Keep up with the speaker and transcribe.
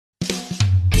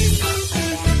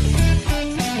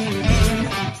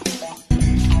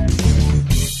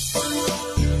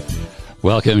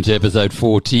Welcome to episode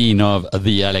 14 of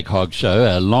The Alec Hogg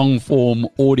Show, a long-form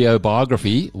audio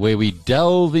biography where we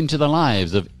delve into the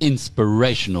lives of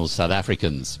inspirational South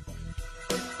Africans.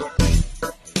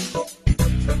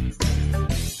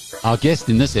 Our guest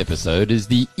in this episode is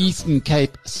the Eastern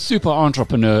Cape super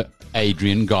entrepreneur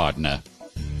Adrian Gardiner.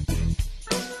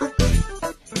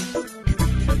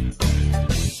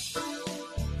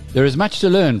 There is much to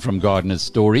learn from Gardiner's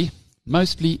story,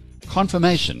 mostly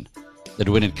confirmation that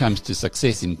when it comes to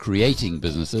success in creating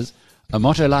businesses, a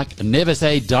motto like never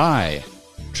say die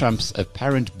trumps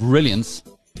apparent brilliance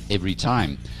every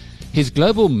time. His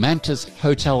global Mantis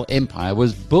hotel empire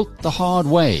was built the hard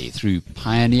way through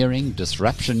pioneering,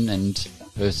 disruption and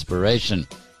perspiration.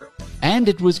 And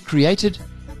it was created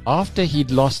after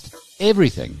he'd lost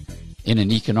everything in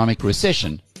an economic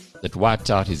recession that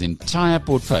wiped out his entire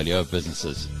portfolio of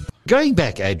businesses. Going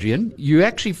back, Adrian, you're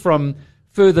actually from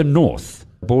further north,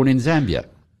 born in Zambia.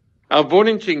 I was born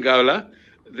in Chingola,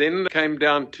 then came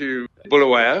down to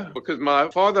Bulawayo because my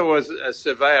father was a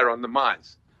surveyor on the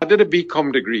mines. I did a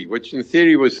BCom degree, which in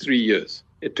theory was 3 years.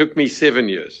 It took me 7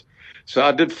 years. So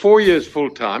I did 4 years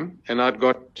full-time, and I'd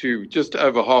got to just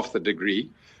over half the degree.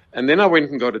 And then I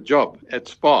went and got a job at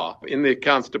SPAR in the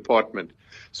accounts department.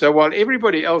 So while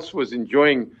everybody else was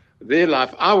enjoying their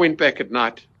life, I went back at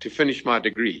night to finish my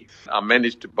degree. I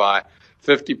managed to buy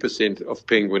 50% of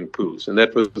Penguin pools, and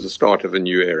that was the start of a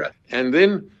new era. And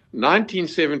then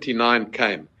 1979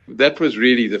 came. That was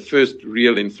really the first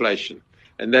real inflation,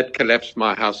 and that collapsed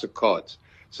my house of cards.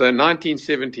 So in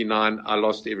 1979, I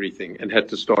lost everything and had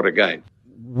to start again.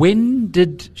 When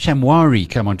did Shamwari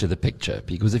come onto the picture?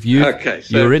 Because if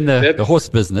you're in the horse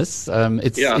business,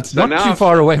 it's not too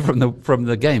far away from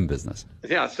the game business.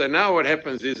 Yeah, so now what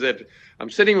happens is that I'm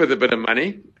sitting with a bit of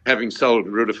money, having sold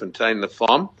Rudefontein, the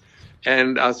farm,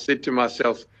 and I said to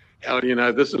myself,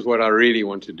 this is what I really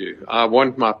want to do. I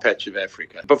want my patch of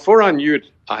Africa. Before I knew it,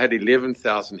 I had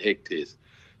 11,000 hectares.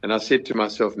 And I said to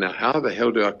myself, now, how the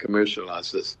hell do I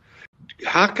commercialize this?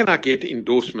 How can I get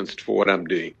endorsements for what I'm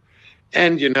doing?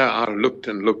 And, I looked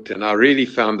and looked, and I really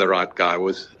found the right guy. It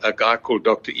was a guy called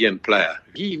Dr. Ian Player.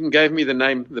 He even gave me the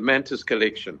name, the Mantis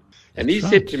Collection. And he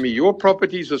said to me, your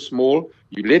properties are small.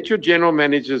 You let your general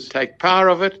managers take power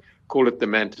of it, call it the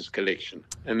Mantis Collection.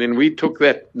 And then we took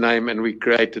that name and we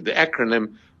created the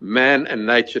acronym, Man and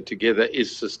Nature Together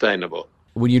is Sustainable.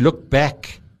 When you look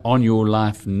back on your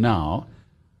life now,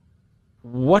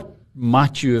 what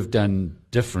might you have done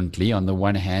differently on the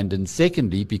one hand? And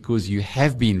secondly, because you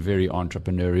have been very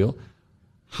entrepreneurial,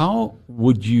 how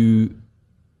would you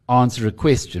answer a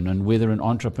question on whether an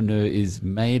entrepreneur is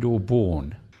made or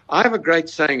born? I have a great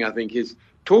saying, I think, is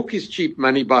talk is cheap,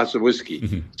 money buys the whiskey.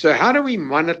 Mm-hmm. So how do we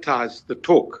monetize the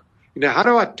talk? How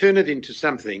do I turn it into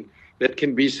something that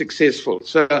can be successful?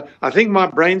 So I think my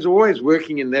brain's always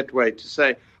working in that way to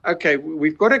say, okay,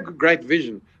 we've got a great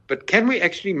vision, but can we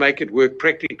actually make it work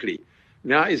practically?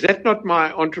 Now, is that not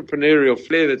my entrepreneurial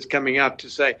flair that's coming out to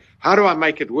say, how do I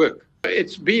make it work?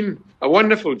 It's been a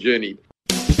wonderful journey.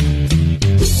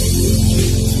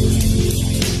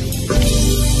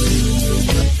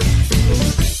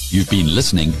 You've been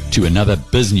listening to another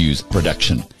BizNews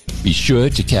production. Be sure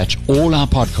to catch all our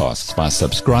podcasts by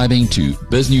subscribing to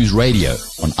BizNews Radio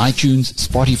on iTunes,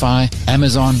 Spotify,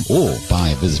 Amazon, or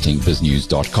by visiting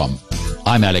biznews.com.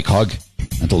 I'm Alec Hogg.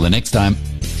 Until the next time,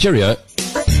 cheerio.